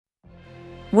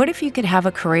What if you could have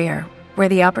a career where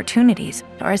the opportunities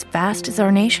are as vast as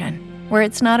our nation, where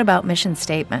it's not about mission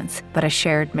statements, but a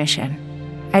shared mission?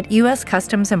 At U.S.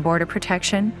 Customs and Border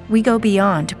Protection, we go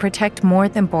beyond to protect more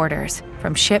than borders.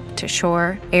 From ship to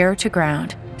shore, air to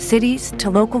ground, cities to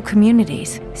local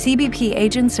communities, CBP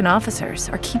agents and officers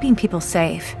are keeping people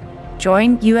safe.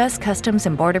 Join U.S. Customs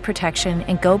and Border Protection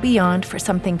and go beyond for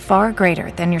something far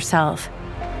greater than yourself.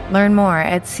 Learn more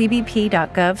at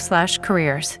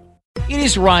cbp.gov/careers. It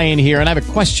is Ryan here, and I have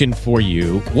a question for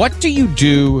you. What do you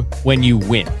do when you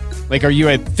win? Like, are you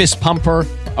a fist pumper,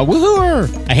 a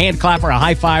woohooer, a hand clapper, a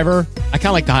high fiver? I kind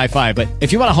of like the high five, but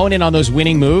if you want to hone in on those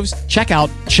winning moves, check out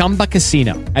Chumba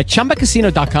Casino. At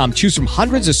ChumbaCasino.com, choose from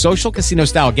hundreds of social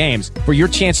casino-style games for your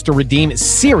chance to redeem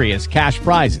serious cash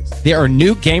prizes. There are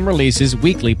new game releases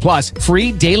weekly, plus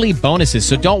free daily bonuses.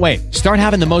 So don't wait. Start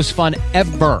having the most fun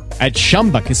ever at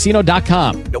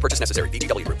ChumbaCasino.com. No purchase necessary.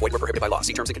 VGW. Void where prohibited by law.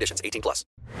 See terms and conditions. 18+.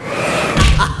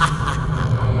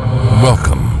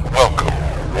 Welcome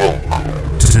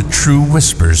to True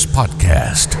Whispers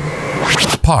Podcast,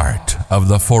 part of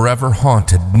the Forever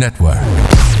Haunted Network,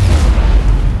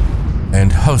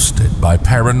 and hosted by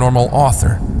paranormal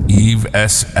author Eve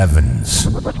S. Evans.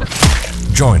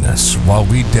 Join us while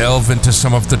we delve into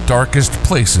some of the darkest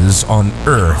places on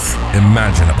Earth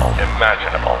imaginable.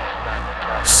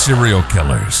 Serial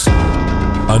killers,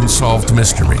 unsolved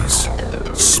mysteries,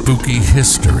 spooky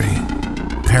history,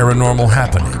 paranormal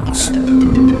happenings,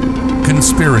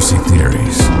 conspiracy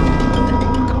theories,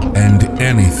 and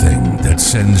anything that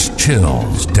sends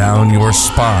chills down your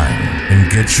spine and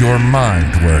gets your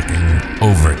mind working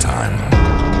overtime.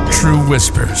 True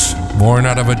Whispers, born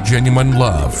out of a genuine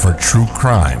love for true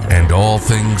crime and all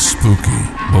things spooky,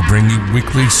 will bring you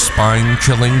weekly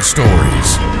spine-chilling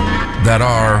stories that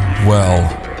are, well,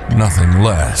 nothing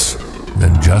less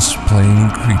than just plain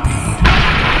creepy.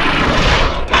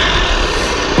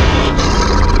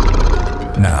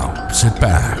 Now, sit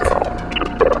back,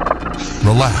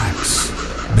 relax,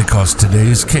 because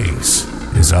today's case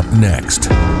is up next.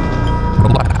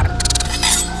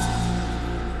 Relax.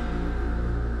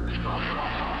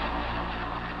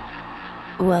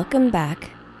 Welcome back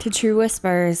to True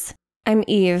Whispers. I'm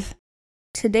Eve.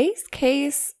 Today's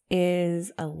case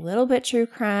is a little bit true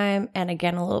crime and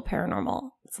again a little paranormal.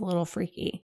 It's a little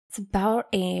freaky. It's about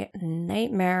a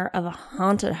nightmare of a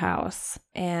haunted house.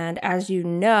 And as you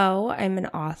know, I'm an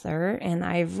author and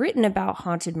I've written about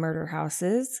haunted murder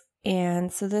houses.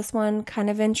 And so this one kind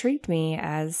of intrigued me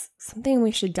as something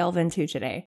we should delve into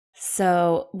today.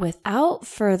 So without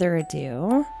further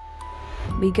ado,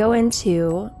 we go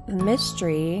into the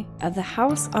mystery of the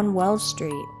house on Wells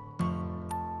Street.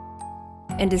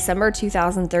 In December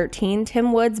 2013,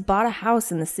 Tim Woods bought a house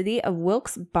in the city of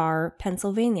Wilkes-Barre,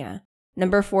 Pennsylvania.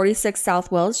 Number 46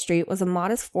 South Wells Street was a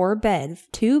modest 4-bed,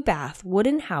 2-bath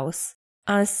wooden house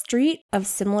on a street of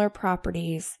similar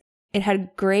properties. It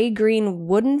had gray-green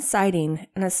wooden siding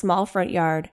and a small front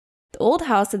yard. The old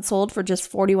house had sold for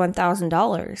just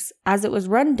 $41,000, as it was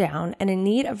run down and in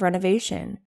need of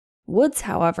renovation. Woods,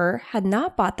 however, had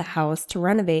not bought the house to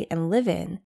renovate and live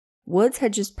in. Woods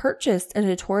had just purchased a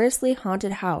notoriously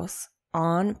haunted house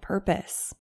on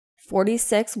purpose.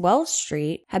 46 Wells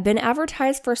Street had been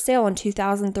advertised for sale in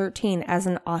 2013 as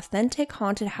an authentic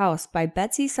haunted house by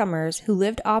Betsy Summers, who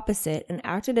lived opposite and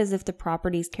acted as if the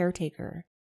property's caretaker.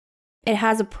 "It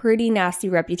has a pretty nasty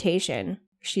reputation,"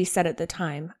 she said at the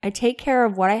time. "I take care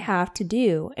of what I have to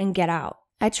do and get out.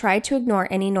 I try to ignore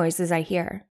any noises I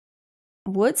hear."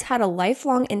 Woods had a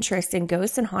lifelong interest in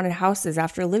ghosts and haunted houses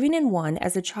after living in one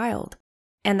as a child,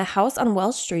 and the house on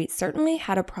Wells Street certainly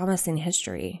had a promising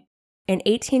history. In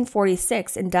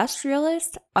 1846,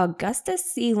 industrialist Augustus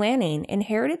C. Lanning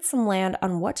inherited some land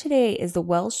on what today is the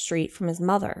Wells Street from his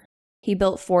mother. He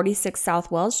built 46 South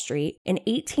Wells Street in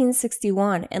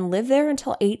 1861 and lived there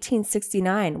until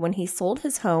 1869 when he sold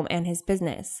his home and his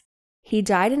business. He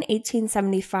died in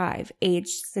 1875,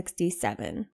 aged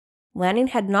 67. Lanning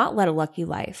had not led a lucky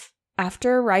life.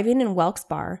 After arriving in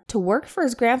Wilkes-Barre to work for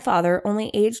his grandfather, only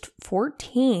aged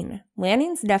 14,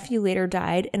 Lanning's nephew later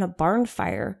died in a barn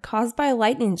fire caused by a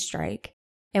lightning strike,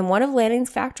 and one of Lanning's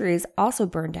factories also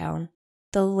burned down.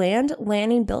 The land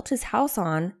Lanning built his house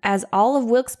on, as all of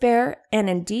Wilkes-Barre and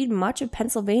indeed much of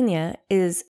Pennsylvania,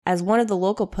 is, as one of the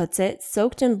local puts it,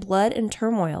 soaked in blood and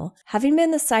turmoil, having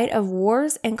been the site of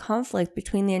wars and conflict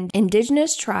between the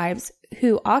indigenous tribes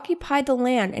who occupied the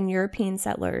land and European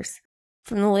settlers.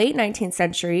 From the late 19th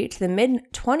century to the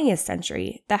mid-20th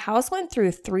century, the house went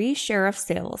through 3 sheriff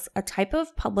sales, a type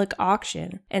of public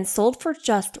auction, and sold for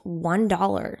just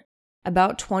 $1,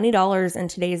 about $20 in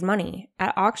today's money,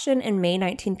 at auction in May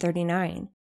 1939.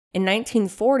 In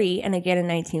 1940 and again in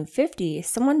 1950,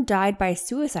 someone died by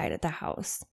suicide at the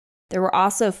house. There were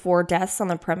also 4 deaths on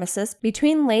the premises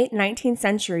between late 19th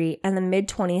century and the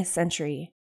mid-20th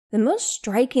century. The most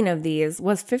striking of these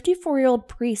was 54-year-old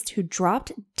priest who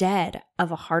dropped dead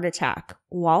of a heart attack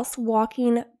whilst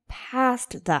walking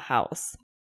past the house.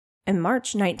 In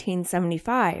March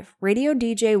 1975, radio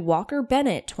DJ Walker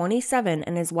Bennett, 27,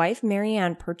 and his wife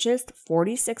Marianne purchased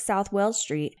 46 South Wales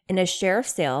Street in a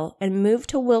sheriff's sale and moved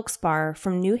to Wilkes-Barre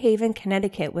from New Haven,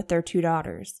 Connecticut with their 2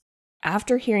 daughters.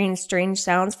 After hearing strange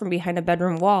sounds from behind a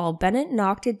bedroom wall, Bennett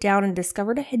knocked it down and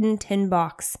discovered a hidden tin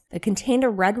box that contained a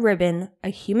red ribbon, a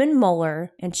human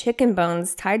molar, and chicken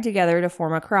bones tied together to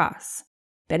form a cross.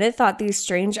 Bennett thought these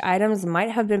strange items might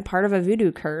have been part of a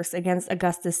voodoo curse against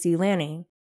Augustus C. Lanning.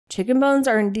 Chicken bones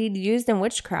are indeed used in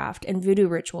witchcraft and voodoo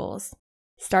rituals.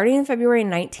 Starting in February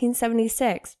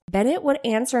 1976, Bennett would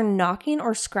answer knocking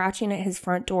or scratching at his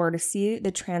front door to see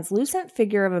the translucent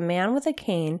figure of a man with a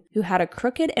cane who had a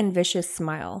crooked and vicious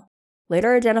smile,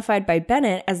 later identified by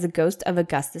Bennett as the ghost of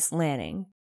Augustus Lanning.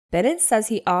 Bennett says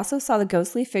he also saw the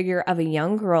ghostly figure of a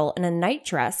young girl in a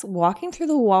nightdress walking through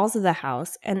the walls of the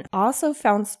house and also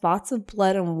found spots of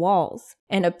blood on walls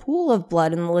and a pool of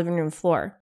blood in the living room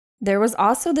floor. There was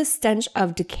also the stench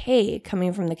of decay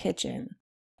coming from the kitchen.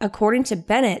 According to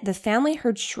Bennett, the family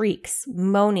heard shrieks,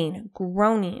 moaning,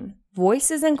 groaning,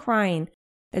 voices and crying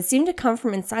that seemed to come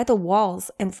from inside the walls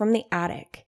and from the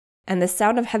attic, and the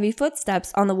sound of heavy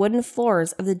footsteps on the wooden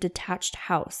floors of the detached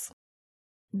house.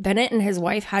 Bennett and his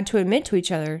wife had to admit to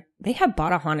each other they had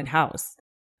bought a haunted house.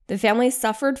 The family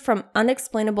suffered from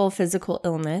unexplainable physical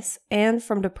illness and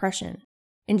from depression.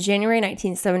 In January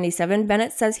 1977,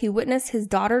 Bennett says he witnessed his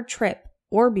daughter trip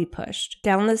or be pushed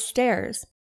down the stairs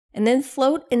and then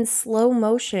float in slow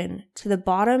motion to the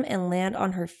bottom and land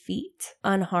on her feet,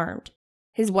 unharmed.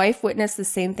 His wife witnessed the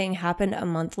same thing happen a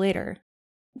month later.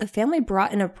 The family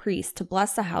brought in a priest to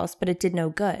bless the house, but it did no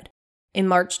good. In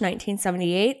March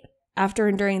 1978, after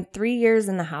enduring 3 years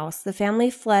in the house, the family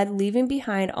fled, leaving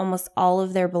behind almost all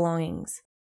of their belongings.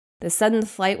 The sudden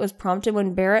flight was prompted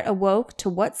when Barrett awoke to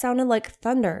what sounded like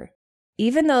thunder.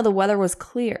 Even though the weather was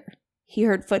clear, he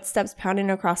heard footsteps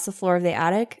pounding across the floor of the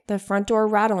attic, the front door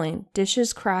rattling,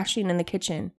 dishes crashing in the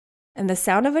kitchen, and the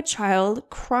sound of a child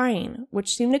crying,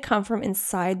 which seemed to come from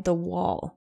inside the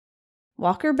wall.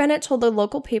 Walker Bennett told the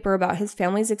local paper about his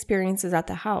family's experiences at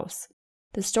the house.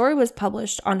 The story was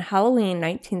published on Halloween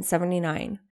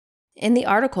 1979. In the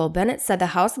article, Bennett said the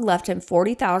house had left him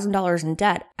 $40,000 in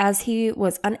debt as he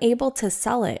was unable to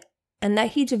sell it, and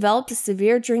that he developed a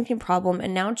severe drinking problem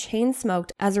and now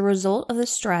chain-smoked as a result of the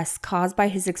stress caused by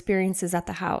his experiences at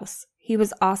the house. He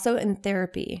was also in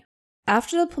therapy.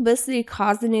 After the publicity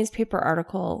caused the newspaper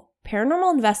article,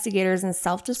 paranormal investigators and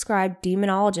self-described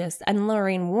demonologist Ed and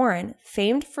Lorraine Warren,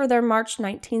 famed for their March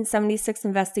 1976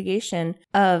 investigation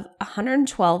of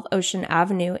 112 Ocean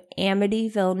Avenue,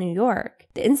 Amityville, New York,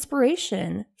 the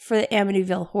inspiration for the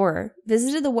Amityville horror,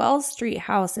 visited the Wells Street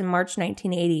house in March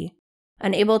 1980.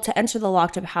 Unable to enter the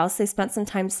locked-up house, they spent some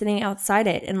time sitting outside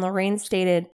it, and Lorraine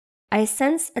stated, "I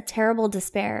sense a terrible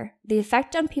despair. The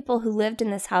effect on people who lived in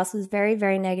this house was very,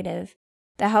 very negative.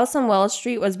 The house on Wells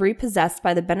Street was repossessed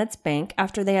by the Bennett's bank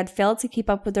after they had failed to keep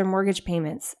up with their mortgage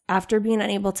payments, after being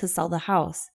unable to sell the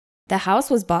house. The house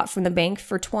was bought from the bank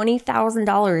for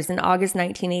 $20,000 in August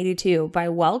 1982 by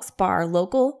Wilkes-Barre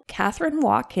local Catherine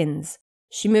Watkins.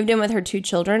 She moved in with her 2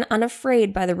 children,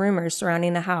 unafraid by the rumors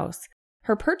surrounding the house.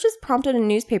 Her purchase prompted a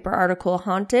newspaper article,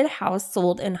 Haunted House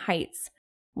Sold in Heights.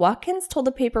 Watkins told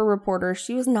the paper reporter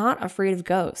she was not afraid of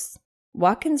ghosts.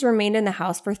 Watkins remained in the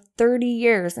house for 30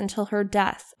 years until her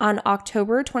death on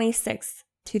October 26,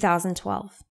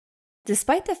 2012.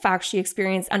 Despite the fact she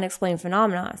experienced unexplained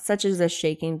phenomena, such as a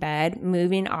shaking bed,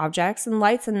 moving objects, and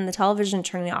lights in the television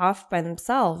turning off by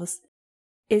themselves,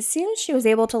 it seems she was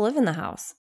able to live in the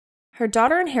house. Her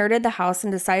daughter inherited the house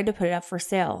and decided to put it up for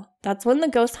sale. That's when the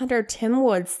ghost hunter Tim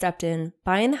Woods stepped in,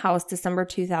 buying the house December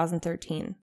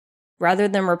 2013. Rather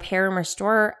than repair and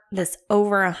restore this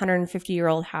over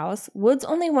 150-year-old house, Woods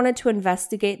only wanted to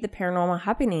investigate the paranormal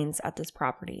happenings at this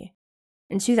property.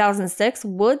 In 2006,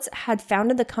 Woods had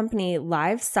founded the company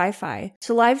Live Sci-Fi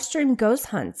to live stream ghost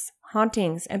hunts,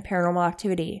 hauntings, and paranormal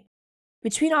activity.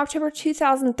 Between October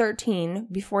 2013,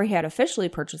 before he had officially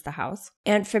purchased the house,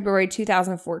 and February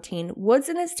 2014, Woods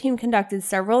and his team conducted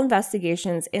several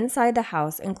investigations inside the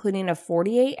house, including a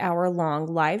 48-hour-long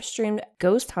live-streamed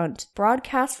ghost hunt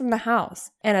broadcast from the house,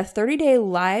 and a 30-day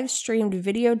live-streamed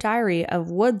video diary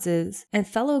of Woods's and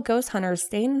fellow ghost hunters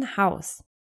staying in the house.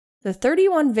 The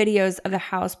 31 videos of the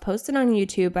house posted on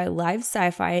YouTube by Live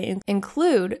Sci-Fi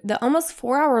include the almost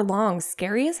 4-hour-long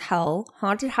Scary as Hell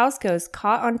Haunted House Ghost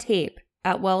Caught on Tape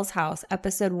at Wells House,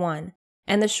 Episode 1,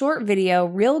 and the short video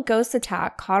Real Ghost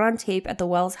Attack Caught on Tape at the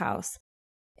Wells House.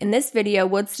 In this video,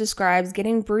 Woods describes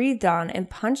getting breathed on and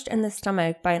punched in the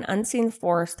stomach by an unseen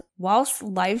force whilst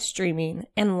live streaming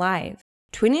and live,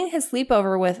 tweeting his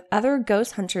sleepover with other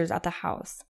ghost hunters at the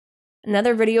house.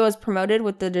 Another video is promoted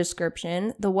with the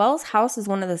description, "The Wells House is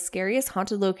one of the scariest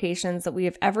haunted locations that we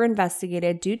have ever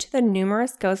investigated due to the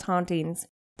numerous ghost hauntings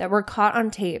that were caught on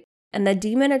tape and the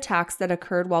demon attacks that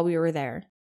occurred while we were there.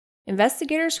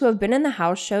 Investigators who have been in the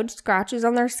house showed scratches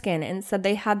on their skin and said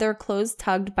they had their clothes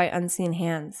tugged by unseen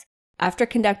hands." After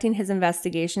conducting his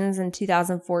investigations in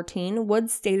 2014,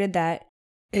 Woods stated that,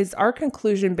 "Is our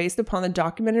conclusion based upon the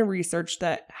documented research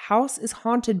that house is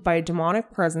haunted by a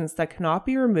demonic presence that cannot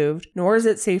be removed, nor is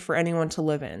it safe for anyone to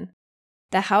live in."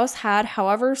 The house had,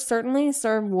 however, certainly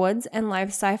served Woods and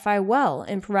Live Sci-Fi well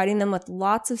in providing them with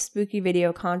lots of spooky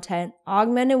video content,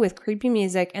 augmented with creepy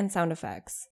music and sound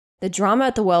effects. The drama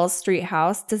at the Wells Street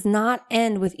house does not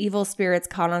end with evil spirits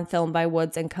caught on film by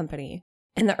Woods and company.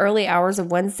 In the early hours of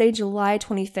Wednesday, July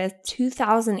 25th,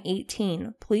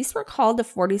 2018, police were called to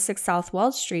 46 South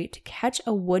Wells Street to catch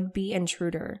a would-be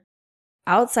intruder.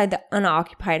 Outside the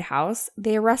unoccupied house,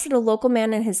 they arrested a local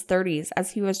man in his 30s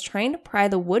as he was trying to pry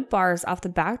the wood bars off the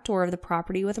back door of the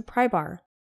property with a pry bar.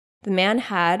 The man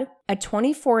had a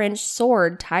 24-inch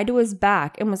sword tied to his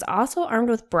back and was also armed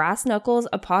with brass knuckles,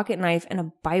 a pocket knife, and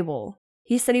a Bible.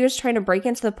 He said he was trying to break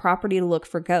into the property to look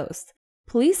for ghosts.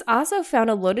 Police also found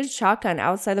a loaded shotgun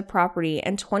outside the property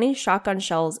and 20 shotgun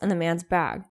shells in the man's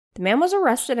bag. The man was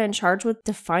arrested and charged with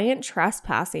defiant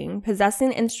trespassing,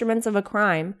 possessing instruments of a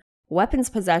crime, weapons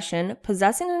possession,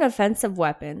 possessing an offensive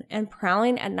weapon, and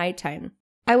prowling at nighttime.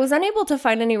 I was unable to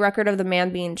find any record of the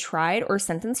man being tried or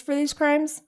sentenced for these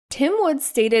crimes. Tim Woods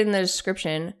stated in the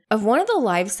description of one of the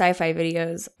Live Sci-Fi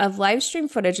videos of live stream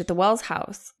footage at the Wells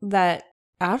house that,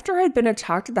 "After I had been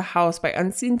attacked at the house by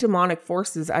unseen demonic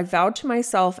forces, I vowed to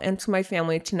myself and to my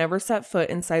family to never set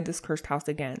foot inside this cursed house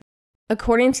again."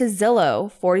 According to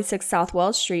Zillow, 46 South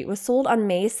Wells Street was sold on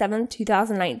May 7,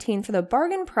 2019 for the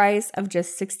bargain price of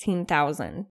just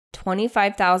 $16,000,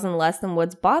 $25,000 less than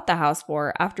Woods bought the house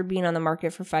for after being on the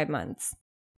market for 5 months.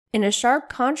 In a sharp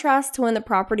contrast to when the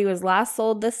property was last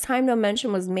sold, this time no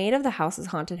mention was made of the house's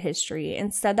haunted history.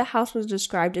 Instead, the house was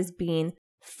described as being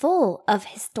full of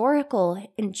historical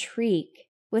intrigue.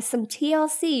 With some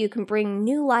TLC, you can bring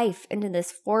new life into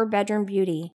this 4-bedroom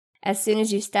beauty. As soon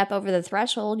as you step over the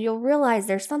threshold, you'll realize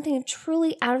there's something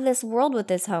truly out of this world with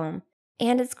this home.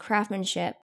 And its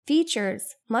craftsmanship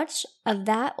features much of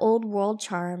that old world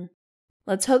charm.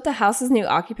 Let's hope the house's new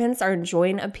occupants are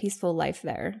enjoying a peaceful life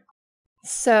there.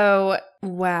 So,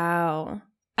 wow.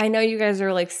 I know you guys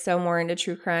are like so more into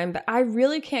true crime, but I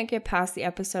really can't get past the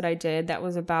episode I did that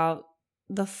was about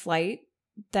the flight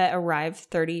that arrived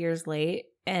 30 years late.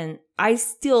 And I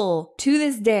still, to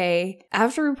this day,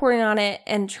 after reporting on it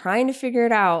and trying to figure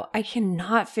it out, I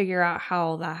cannot figure out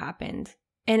how that happened.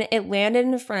 And it landed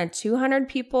in front of 200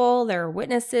 people. There are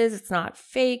witnesses. It's not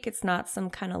fake. It's not some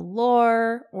kind of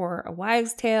lore or a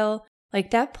wives' tale.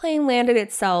 Like, that plane landed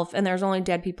itself and there's only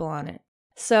dead people on it.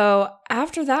 So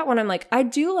after that one, I'm like, I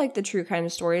do like the true crime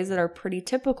stories that are pretty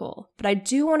typical, but I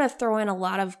do want to throw in a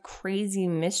lot of crazy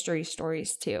mystery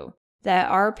stories too that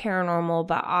are paranormal,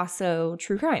 but also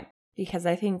true crime, because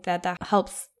I think that that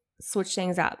helps switch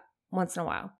things up once in a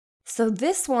while. So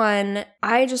this one,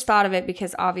 I just thought of it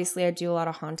because obviously I do a lot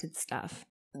of haunted stuff.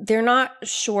 They're not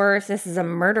sure if this is a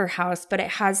murder house, but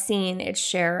it has seen its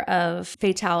share of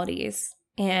fatalities.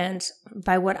 And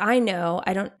by what I know,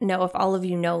 I don't know if all of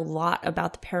you know a lot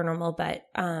about the paranormal, but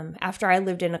after I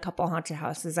lived in a couple haunted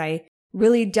houses, I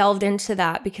really delved into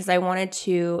that because I wanted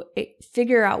to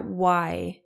figure out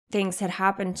why things had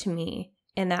happened to me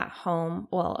in that home.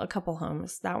 Well, a couple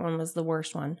homes. That one was the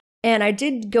worst one. And I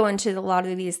did go into a lot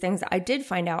of these things that I did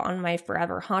find out on my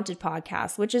Forever Haunted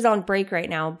podcast, which is on break right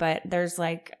now, but there's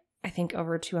like, I think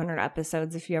over 200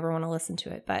 episodes if you ever want to listen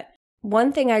to it. But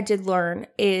one thing I did learn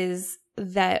is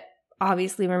that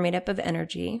obviously we're made up of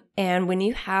energy. And when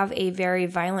you have a very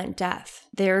violent death,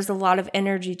 there's a lot of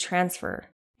energy transfer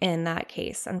in that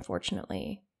case,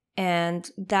 unfortunately. And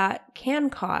that can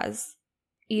cause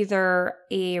either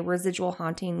a residual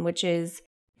haunting, which is,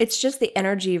 it's just the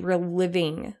energy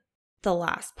reliving the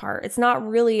last part. It's not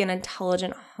really an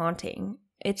intelligent haunting.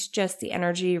 It's just the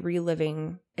energy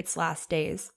reliving its last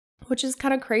days, which is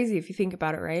kind of crazy if you think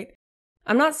about it, right?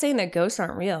 I'm not saying that ghosts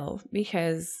aren't real,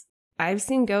 because I've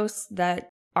seen ghosts that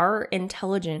are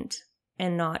intelligent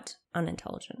and not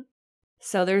unintelligent.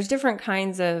 So there's different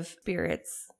kinds of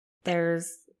spirits.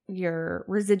 There's your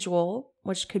residual,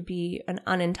 which could be an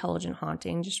unintelligent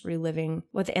haunting, just reliving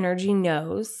what the energy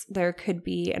knows. There could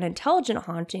be an intelligent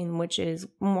haunting, which is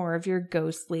more of your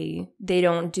ghostly. They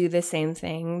don't do the same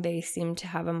thing. They seem to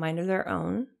have a mind of their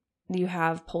own. You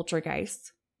have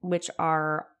poltergeists, which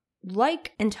are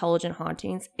like intelligent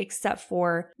hauntings, except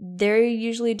for they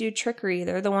usually do trickery.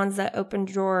 They're the ones that open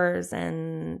drawers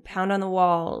and pound on the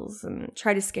walls and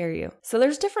try to scare you. So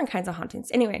there's different kinds of hauntings.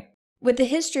 Anyway, with the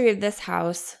history of this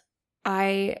house,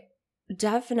 I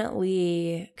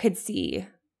definitely could see,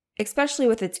 especially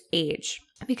with its age,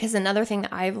 because another thing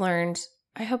that I've learned,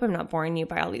 I hope I'm not boring you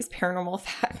by all these paranormal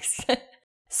facts.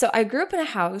 So I grew up in a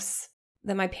house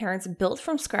that my parents built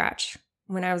from scratch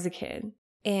when I was a kid.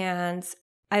 And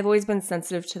I've always been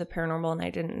sensitive to the paranormal, and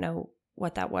I didn't know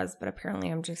what that was, but apparently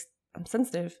I'm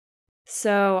sensitive.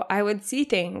 So I would see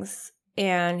things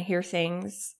and hear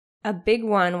things. A big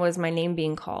one was my name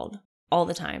being called all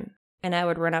the time. And I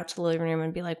would run out to the living room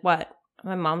and be like, what?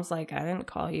 My mom's like, I didn't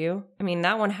call you. I mean,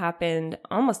 that one happened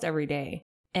almost every day.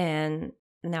 And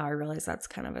now I realize that's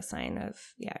kind of a sign of,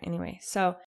 anyway.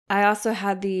 So I also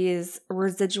had these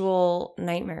residual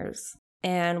nightmares.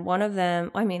 And one of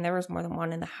them, there was more than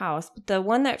one in the house, but the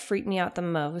one that freaked me out the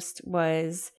most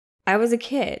was I was a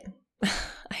kid.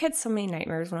 I had so many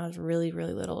nightmares when I was really,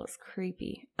 really little. It was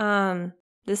creepy.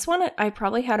 This one I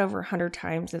probably had over 100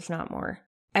 times, if not more.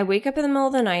 I wake up in the middle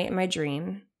of the night in my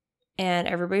dream, and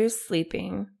everybody was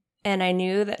sleeping, and I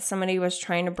knew that somebody was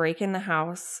trying to break in the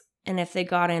house, and if they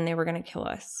got in, they were going to kill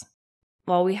us.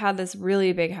 Well, we had this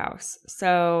really big house,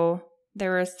 so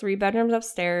there was 3 bedrooms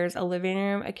upstairs, a living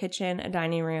room, a kitchen, a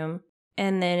dining room.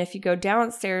 And then if you go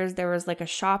downstairs, there was like a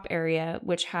shop area,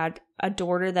 which had a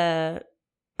door to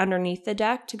underneath the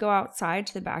deck to go outside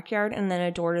to the backyard, and then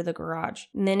a door to the garage.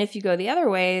 And then if you go the other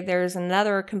way, there's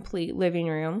another complete living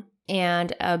room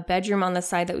and a bedroom on the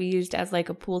side that we used as like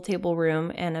a pool table room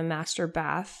and a master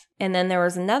bath. And then there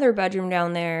was another bedroom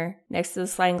down there next to the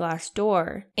sliding glass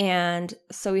door. And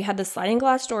so we had the sliding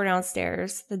glass door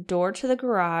downstairs, the door to the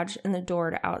garage, and the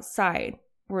door to outside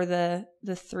were the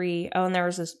 3. Oh, and there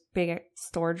was this big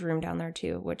storage room down there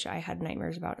too, which I had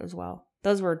nightmares about as well.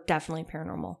 Those were definitely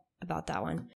paranormal about that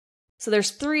one. So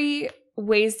there's 3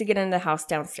 ways to get into the house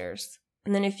downstairs.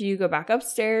 And then if you go back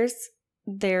upstairs,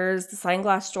 there's the sliding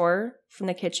glass door from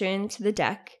the kitchen to the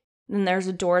deck. Then there's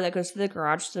a door that goes to the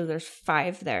garage, so there's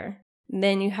 5 there. And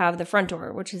then you have the front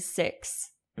door, which is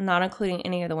 6, not including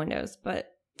any of the windows.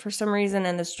 But for some reason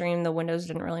in this dream, the windows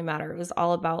didn't really matter. It was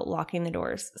all about locking the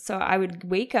doors. So I would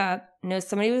wake up, know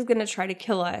somebody was going to try to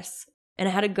kill us, and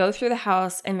I had to go through the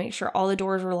house and make sure all the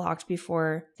doors were locked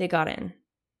before they got in.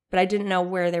 But I didn't know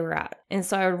where they were at. And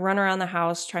so I would run around the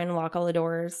house trying to lock all the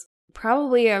doors.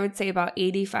 Probably, I would say about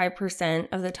 85%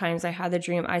 of the times I had the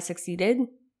dream, I succeeded.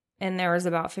 And there was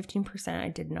about 15% I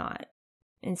did not.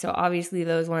 And so obviously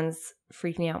those ones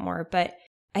freak me out more. But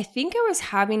I think I was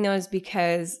having those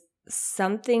because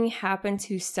something happened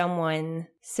to someone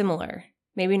similar.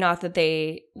 Maybe not that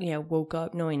they, woke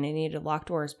up knowing they needed locked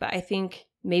doors, but I think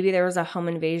maybe there was a home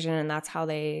invasion and that's how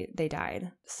they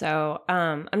died. So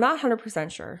I'm not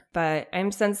 100% sure, but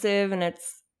I'm sensitive, and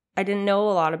I didn't know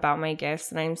a lot about my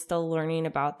gifts, and I'm still learning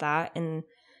about that. And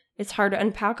it's hard to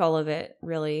unpack all of it,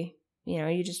 really.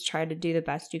 You just try to do the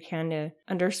best you can to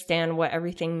understand what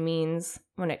everything means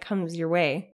when it comes your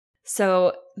way.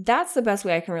 So that's the best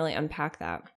way I can really unpack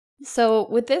that. So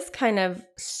with this kind of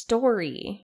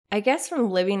story, I guess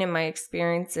from living in my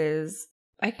experiences,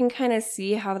 I can kind of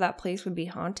see how that place would be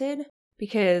haunted,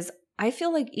 because I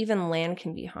feel like even land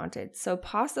can be haunted. So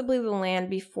possibly the land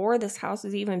before this house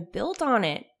was even built on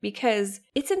it, because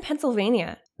it's in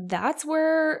Pennsylvania. That's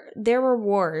where there were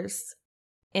wars.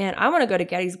 And I want to go to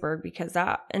Gettysburg because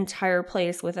that entire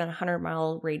place within a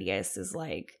 100-mile radius is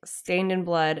like stained in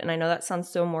blood. And I know that sounds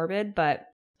so morbid, but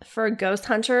for a ghost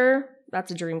hunter, that's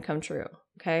a dream come true.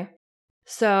 Okay.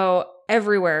 So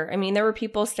everywhere, there were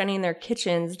people standing in their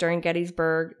kitchens during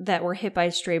Gettysburg that were hit by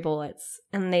stray bullets.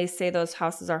 And they say those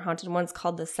houses are haunted. One's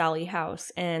called the Sally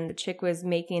House. And the chick was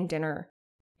making dinner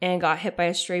and got hit by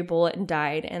a stray bullet and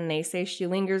died. And they say she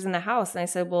lingers in the house. And I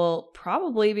said, well,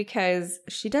 probably because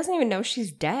she doesn't even know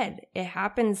she's dead. It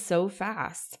happened so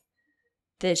fast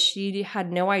that she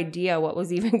had no idea what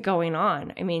was even going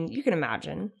on. You can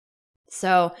imagine.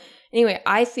 So anyway,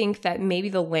 I think that maybe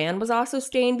the land was also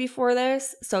stained before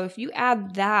this. So if you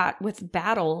add that with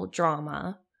battle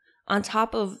drama on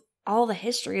top of all the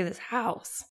history of this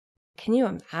house, can you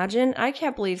imagine? I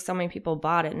can't believe so many people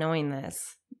bought it knowing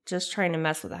this, just trying to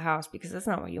mess with the house, because that's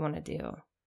not what you want to do.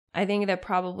 I think that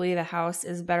probably the house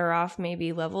is better off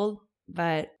maybe leveled,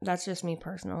 but that's just me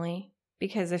personally.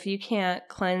 Because if you can't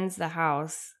cleanse the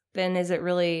house, then is it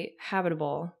really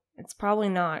habitable? It's probably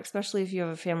not, especially if you have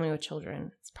a family with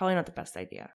children. It's probably not the best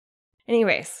idea.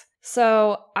 Anyways,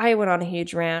 so I went on a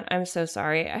huge rant. I'm so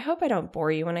sorry. I hope I don't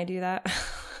bore you when I do that.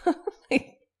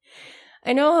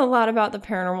 I know a lot about the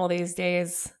paranormal these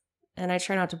days, and I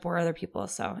try not to bore other people.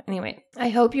 So anyway, I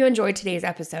hope you enjoyed today's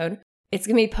episode. It's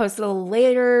going to be posted a little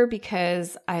later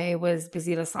because I was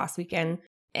busy this last weekend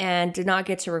and did not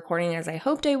get to recording as I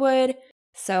hoped I would.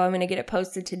 So I'm going to get it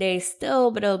posted today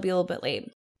still, but it'll be a little bit late.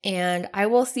 And I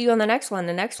will see you on the next one.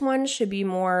 The next one should be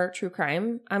more true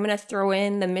crime. I'm going to throw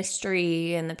in the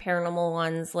mystery and the paranormal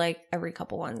ones like every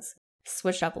couple ones.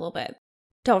 Switch up a little bit.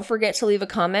 Don't forget to leave a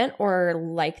comment or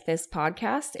like this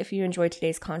podcast if you enjoyed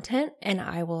today's content, and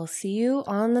I will see you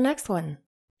on the next one.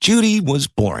 Judy was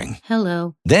boring.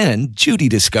 Hello. Then Judy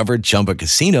discovered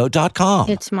ChumbaCasino.com.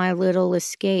 It's my little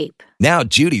escape. Now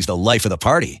Judy's the life of the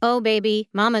party. Oh, baby,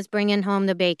 mama's bringing home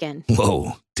the bacon.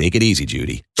 Whoa, take it easy,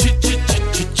 Judy.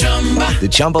 The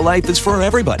Chumba life is for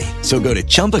everybody. So go to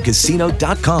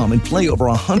ChumbaCasino.com and play over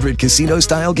 100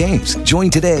 casino-style games. Join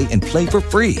today and play for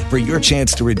free for your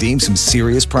chance to redeem some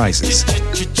serious prizes.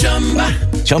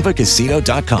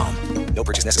 ChumbaCasino.com. No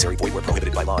purchase necessary. Void where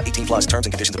prohibited by law. 18+ terms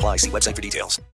and conditions apply. See website for details.